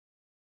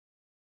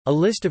A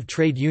list of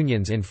trade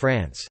unions in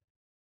France.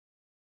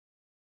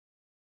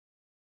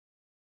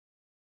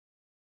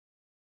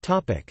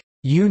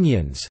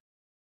 Unions.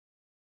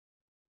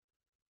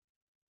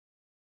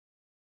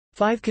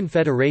 5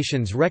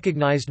 confederations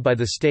recognized by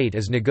the state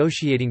as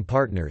negotiating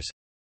partners: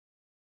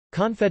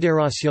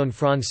 Confédération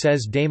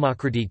Française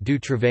Démocratique du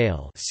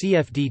Travail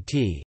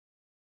 (CFDT),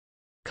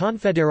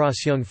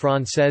 Confédération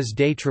Française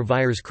des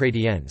Travailleurs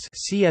Chrétiens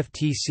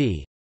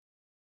 (CFTC),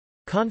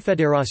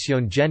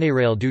 Confédération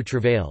Générale du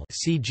Travail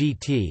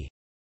 (CGT),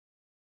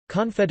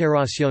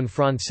 Confédération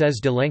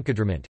Française de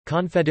l'Encadrement,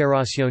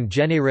 Confédération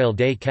Générale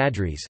des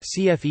Cadres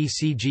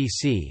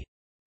 (CFECGC),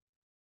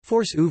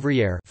 Force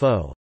Ouvrière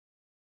 (FO).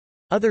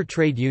 Other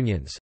trade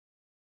unions: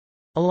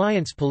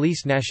 Alliance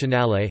Police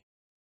Nationale,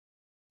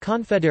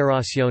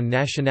 Confédération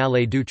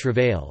Nationale du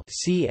Travail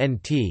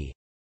 (CNT),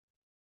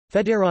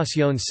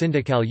 Fédération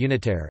Syndicale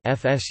Unitaire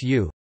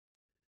 (FSU),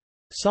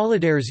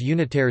 Solidaires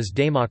Unitaires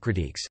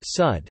Démocratiques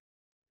 (SUD),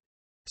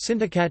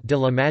 Syndicat de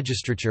la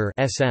Magistrature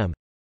 (SM),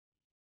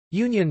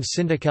 Union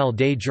Syndicale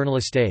des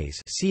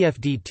Journalistes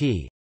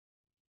 (CFDT),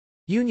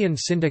 Union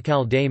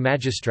Syndicale des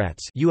Magistrats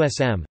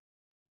 (USM),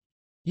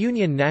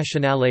 Union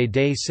Nationale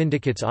des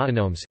Syndicats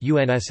Autonomes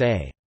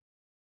 (UNSA).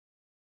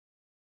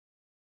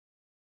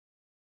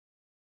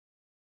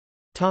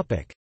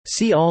 Topic: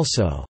 See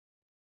also: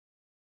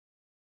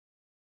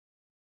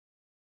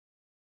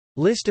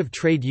 List of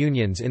trade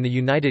unions in the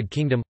United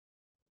Kingdom,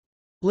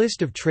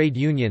 List of trade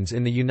unions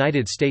in the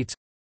United States,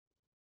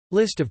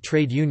 List of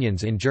trade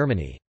unions in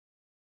Germany.